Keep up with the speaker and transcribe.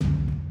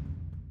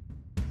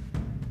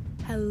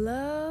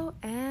Hello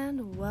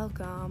and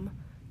welcome.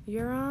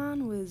 You're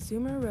on with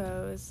Zoomer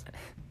Rose.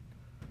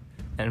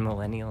 And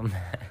Millennial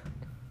Matt.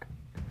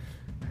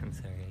 I'm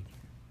sorry.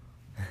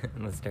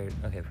 Let's start,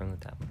 from the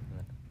top.